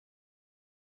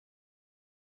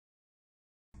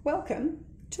Welcome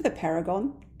to the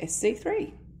Paragon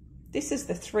SC3. This is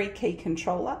the 3-key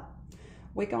controller.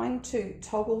 We're going to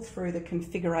toggle through the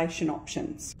configuration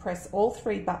options. Press all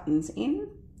 3 buttons in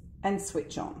and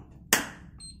switch on.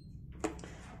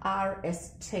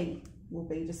 RST will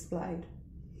be displayed.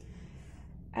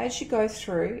 As you go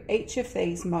through, each of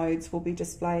these modes will be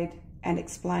displayed and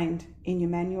explained in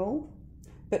your manual,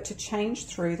 but to change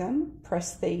through them,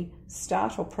 press the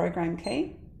Start or Program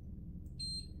key.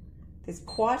 There's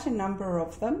quite a number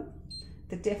of them,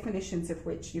 the definitions of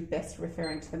which you're best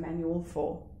referring to the manual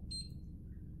for.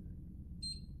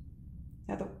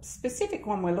 Now the specific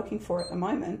one we're looking for at the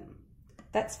moment,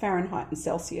 that's Fahrenheit and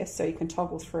Celsius, so you can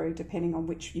toggle through depending on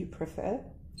which you prefer.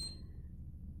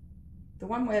 The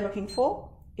one we're looking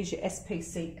for is your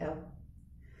SPCL.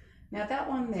 Now that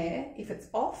one there, if it's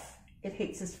off, it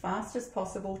heats as fast as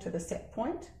possible to the set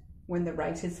point when the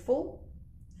rate is full.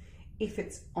 If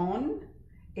it's on,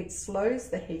 it slows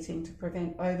the heating to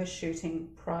prevent overshooting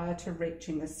prior to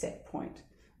reaching the set point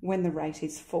when the rate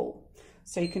is full.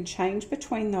 So you can change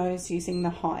between those using the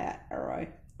higher arrow.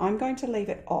 I'm going to leave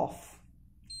it off.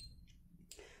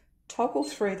 Toggle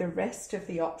through the rest of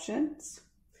the options.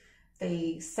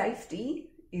 The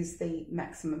safety is the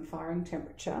maximum firing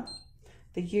temperature.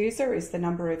 The user is the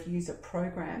number of user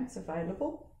programs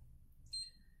available.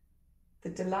 The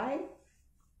delay.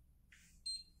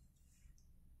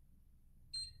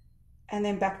 And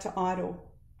then back to idle.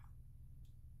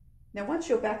 Now once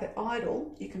you're back at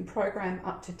idle, you can program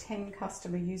up to 10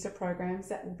 customer user programs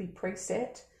that will be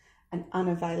preset and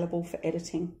unavailable for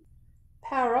editing.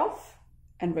 Power off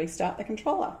and restart the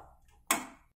controller.